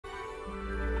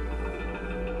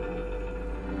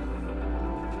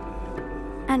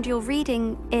And your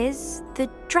reading is the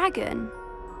dragon.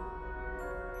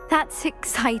 That's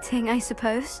exciting, I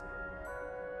suppose.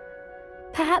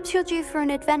 Perhaps you're due for an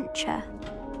adventure.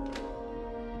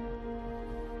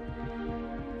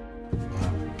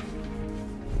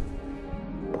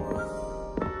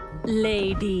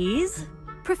 Ladies,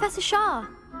 Professor Shah.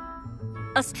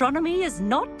 astronomy is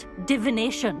not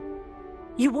divination.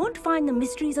 You won't find the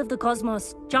mysteries of the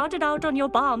cosmos charted out on your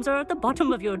palms or at the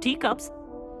bottom of your teacups.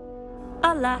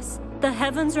 Alas, the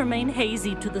heavens remain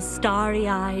hazy to the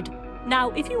starry-eyed. Now,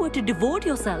 if you were to devote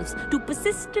yourselves to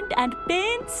persistent and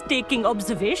painstaking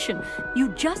observation, you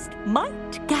just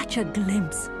might catch a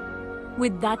glimpse.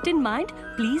 With that in mind,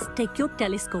 please take your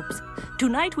telescopes.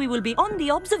 Tonight we will be on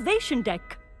the observation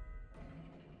deck.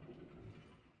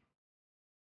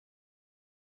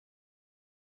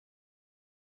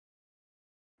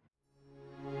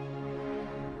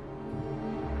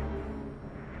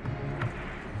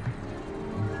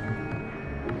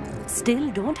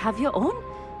 Still don't have your own?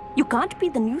 You can't be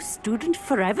the new student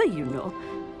forever, you know.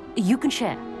 You can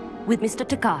share with Mr.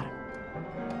 Takar.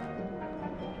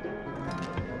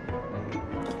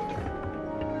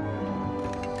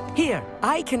 Here,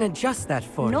 I can adjust that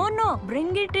for you. No,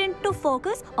 bring it into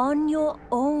focus on your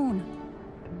own.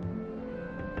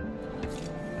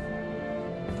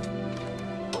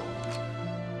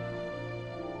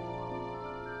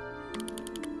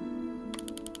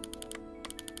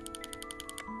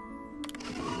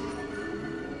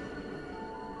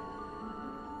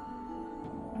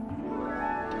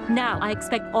 Now, I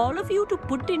expect all of you to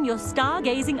put in your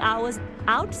stargazing hours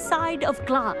outside of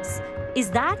class.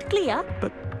 Is that clear?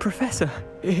 But, Professor,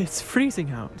 it's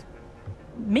freezing out.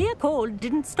 Mere cold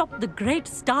didn't stop the great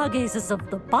stargazers of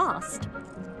the past.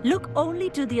 Look only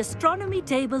to the astronomy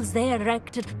tables they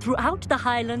erected throughout the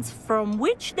highlands from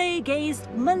which they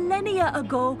gazed millennia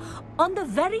ago on the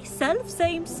very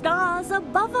self-same stars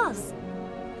above us.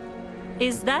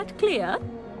 Is that clear?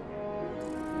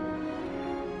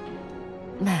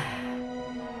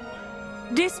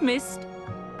 Dismissed.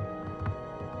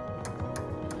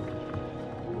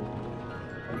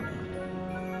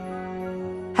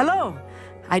 Hello!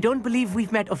 I don't believe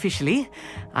we've met officially.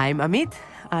 I'm Amit.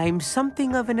 I'm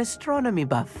something of an astronomy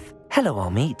buff. Hello,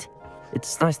 Amit.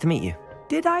 It's nice to meet you.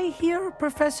 Did I hear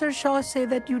Professor Shaw say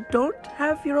that you don't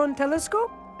have your own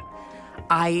telescope?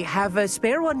 I have a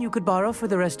spare one you could borrow for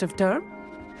the rest of term.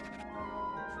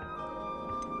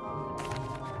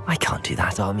 I can't do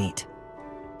that, Amit.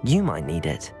 You might need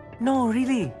it. No,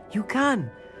 really, you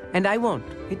can. And I won't.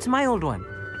 It's my old one.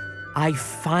 I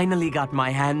finally got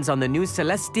my hands on the new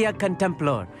Celestia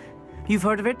Contemplar. You've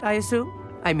heard of it, I assume?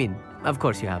 I mean, of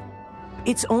course you have.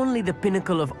 It's only the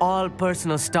pinnacle of all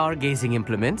personal stargazing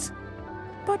implements.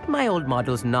 But my old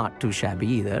model's not too shabby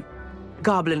either.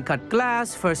 Goblin-cut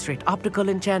glass, first-rate optical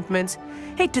enchantments.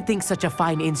 Hate to think such a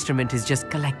fine instrument is just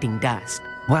collecting dust.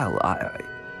 Well,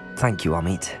 thank you,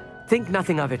 Amit. Think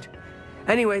nothing of it.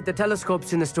 Anyway, the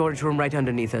telescope's in the storage room right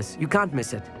underneath us. You can't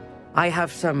miss it. I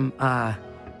have some,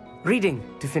 reading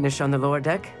to finish on the lower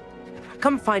deck.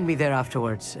 Come find me there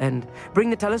afterwards, and bring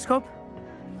the telescope.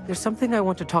 There's something I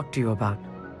want to talk to you about.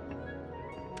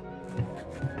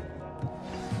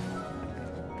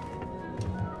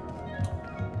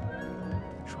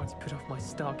 Tried to put off my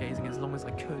stargazing as long as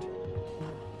I could.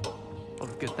 Oh,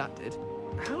 good that did.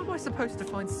 How am I supposed to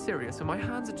find Sirius when my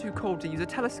hands are too cold to use a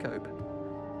telescope?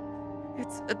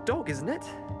 It's a dog, isn't it?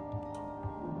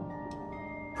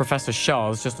 Professor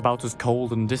Shah's just about as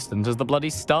cold and distant as the bloody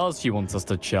stars she wants us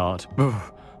to chart.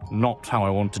 Ugh, not how I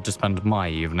wanted to spend my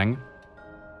evening.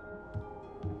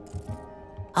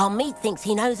 Amit thinks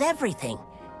he knows everything.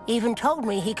 Even told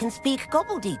me he can speak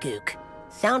gobbledygook.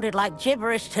 Sounded like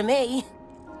gibberish to me.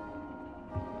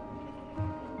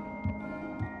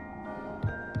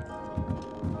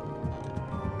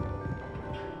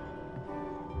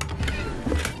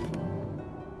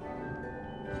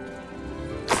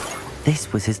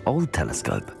 This was his old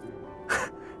telescope.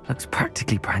 Looks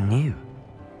practically brand new.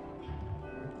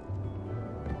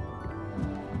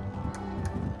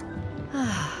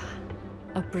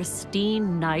 A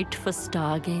pristine night for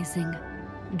stargazing.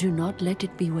 Do not let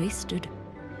it be wasted.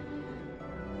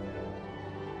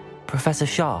 Professor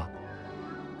Shah,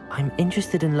 I'm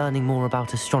interested in learning more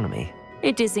about astronomy.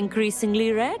 It is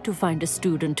increasingly rare to find a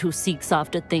student who seeks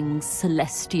after things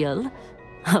celestial,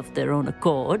 of their own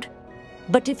accord.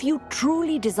 But if you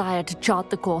truly desire to chart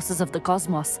the courses of the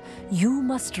cosmos, you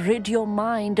must rid your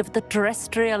mind of the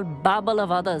terrestrial babble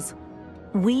of others.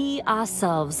 We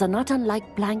ourselves are not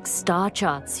unlike blank star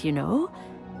charts, you know.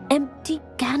 Empty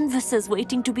canvases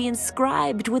waiting to be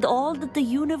inscribed with all that the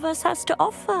universe has to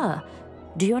offer.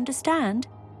 Do you understand?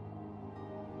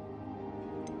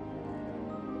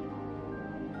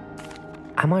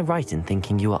 Am I right in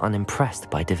thinking you are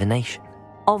unimpressed by divination?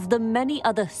 Of the many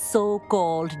other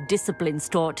so-called disciplines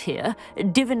taught here,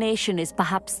 divination is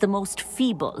perhaps the most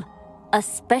feeble,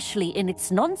 especially in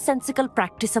its nonsensical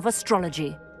practice of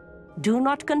astrology. Do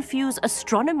not confuse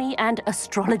astronomy and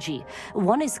astrology.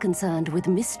 One is concerned with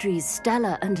mysteries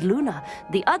stellar and lunar,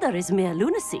 the other is mere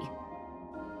lunacy.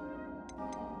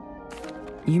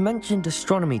 You mentioned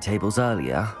astronomy tables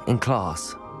earlier, in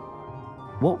class.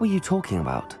 What were you talking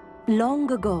about?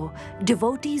 Long ago,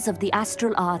 devotees of the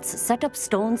astral arts set up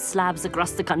stone slabs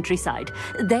across the countryside.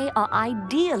 They are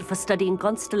ideal for studying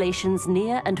constellations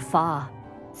near and far.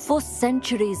 For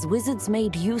centuries, wizards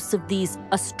made use of these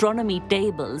astronomy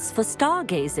tables for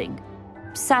stargazing.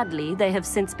 Sadly, they have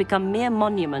since become mere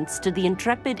monuments to the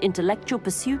intrepid intellectual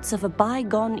pursuits of a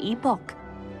bygone epoch.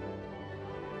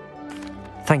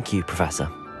 Thank you, Professor.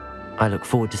 I look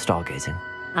forward to stargazing.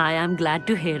 I am glad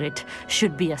to hear it.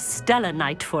 Should be a stellar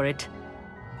night for it.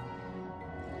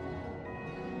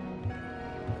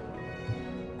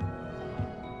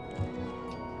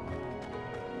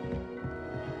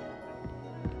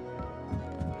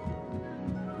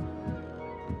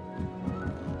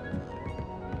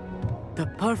 The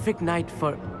perfect night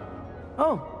for...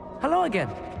 Oh, hello again.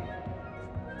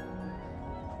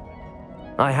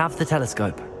 I have the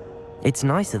telescope. It's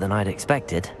nicer than I'd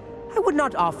expected. I would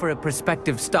not offer a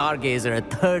prospective stargazer a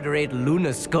third-rate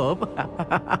lunoscope.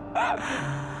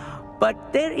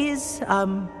 But there is,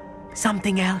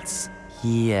 something else.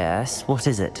 Yes, what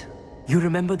is it? You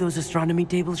remember those astronomy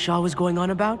tables Shaw was going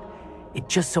on about? It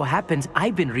just so happens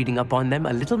I've been reading up on them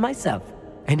a little myself.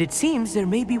 And it seems there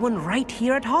may be one right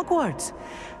here at Hogwarts.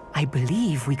 I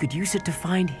believe we could use it to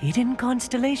find hidden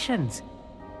constellations.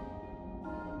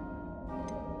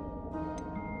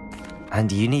 And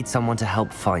you need someone to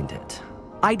help find it.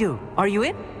 I do. Are you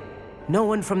in? No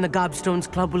one from the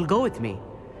Gobstones Club will go with me.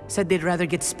 Said they'd rather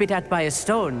get spit at by a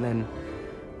stone than...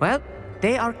 Well,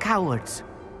 they are cowards.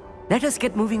 Let us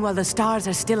get moving while the stars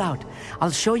are still out.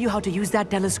 I'll show you how to use that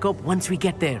telescope once we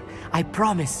get there. I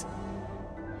promise.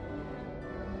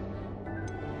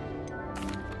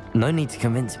 No need to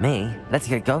convince me. Let's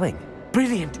get going.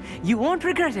 Brilliant. You won't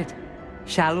regret it.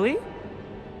 Shall we?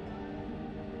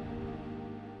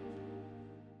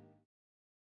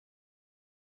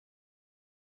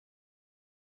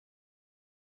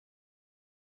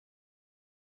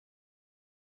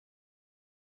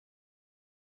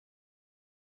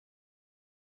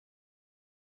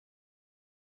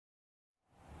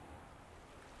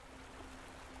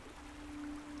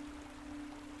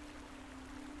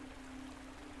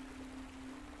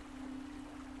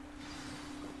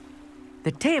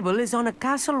 The table is on a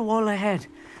castle wall ahead.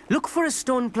 Look for a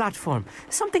stone platform,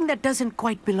 something that doesn't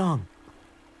quite belong.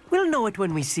 We'll know it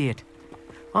when we see it.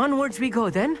 Onwards we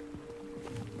go then.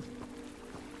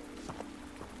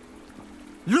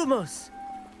 Lumos!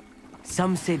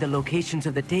 Some say the locations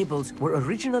of the tables were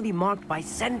originally marked by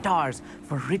centaurs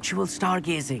for ritual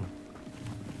stargazing.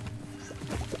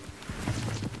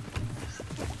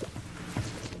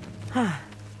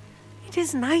 It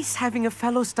is nice having a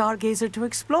fellow stargazer to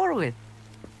explore with.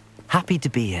 Happy to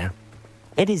be here.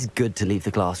 It is good to leave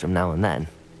the classroom now and then.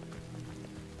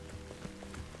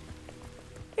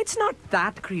 It's not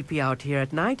that creepy out here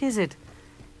at night, is it?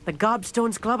 The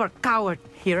Gobstones Club are coward.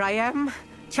 Here I am,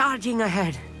 charging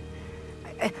ahead.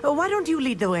 Why don't you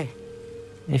lead the way?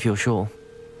 If you're sure.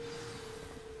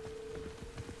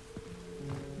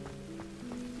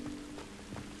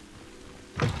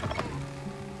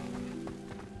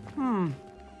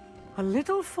 A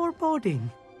little foreboding.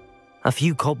 A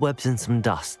few cobwebs and some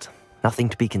dust. Nothing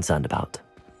to be concerned about.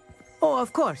 Oh,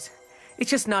 of course. It's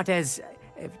just not as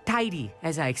tidy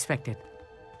as I expected.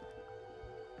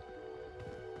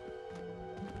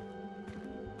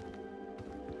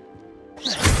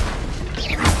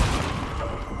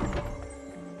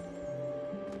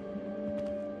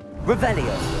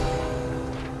 Revelio.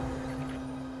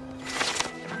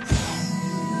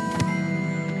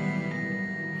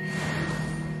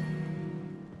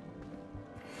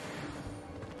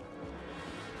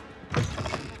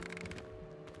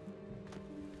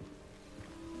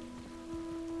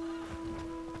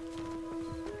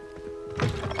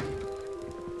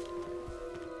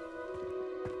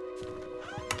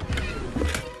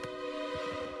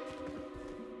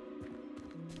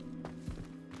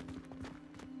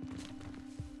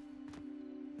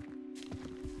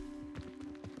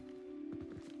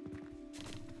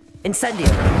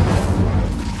 Incendio!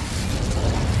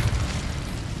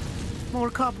 More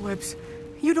cobwebs.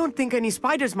 You don't think any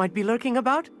spiders might be lurking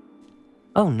about?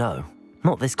 Oh no,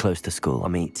 not this close to school, I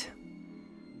meet.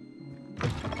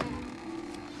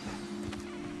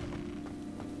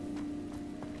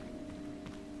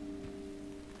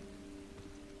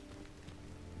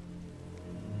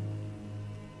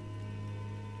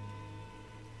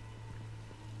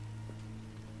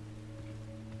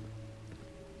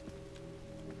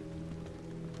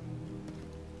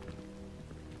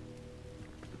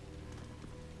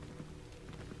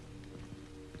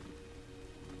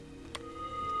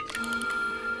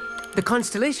 The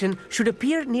constellation should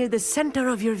appear near the center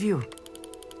of your view.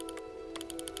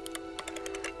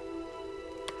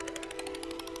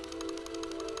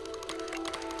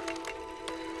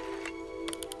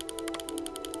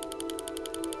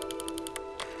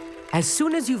 As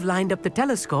soon as you've lined up the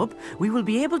telescope, we will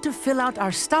be able to fill out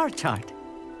our star chart.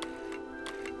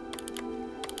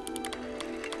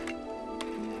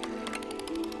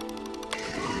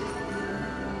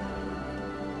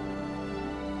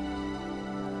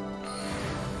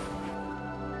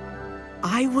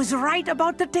 I was right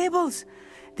about the tables.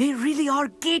 They really are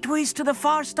gateways to the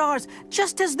far stars,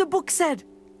 just as the book said.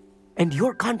 And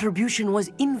your contribution was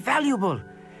invaluable.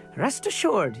 Rest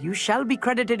assured, you shall be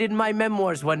credited in my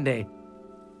memoirs one day.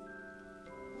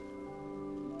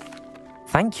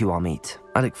 Thank you, Amit.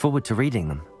 I look forward to reading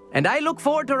them. And I look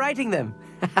forward to writing them.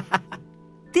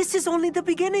 This is only the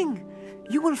beginning.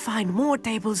 You will find more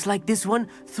tables like this one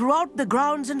throughout the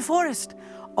grounds and forest,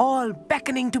 all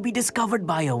beckoning to be discovered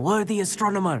by a worthy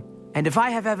astronomer. And if I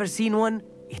have ever seen one,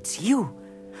 it's you.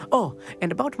 Oh,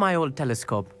 and about my old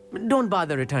telescope, don't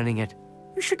bother returning it.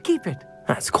 You should keep it.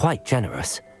 That's quite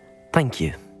generous. Thank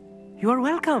you. You are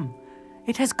welcome.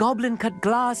 It has goblin-cut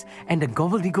glass and a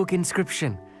gobbledygook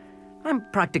inscription. I'm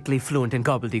practically fluent in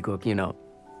gobbledygook, you know.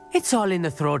 It's all in the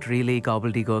throat, really,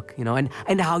 gobbledygook, you know,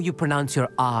 and how you pronounce your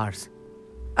R's.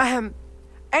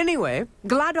 Anyway,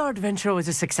 glad our adventure was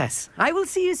a success. I will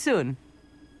see you soon.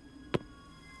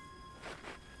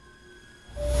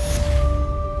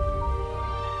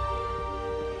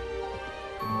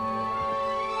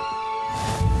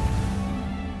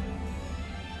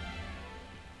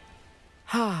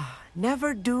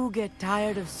 Never do get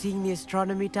tired of seeing the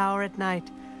astronomy tower at night.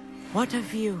 What a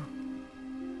view.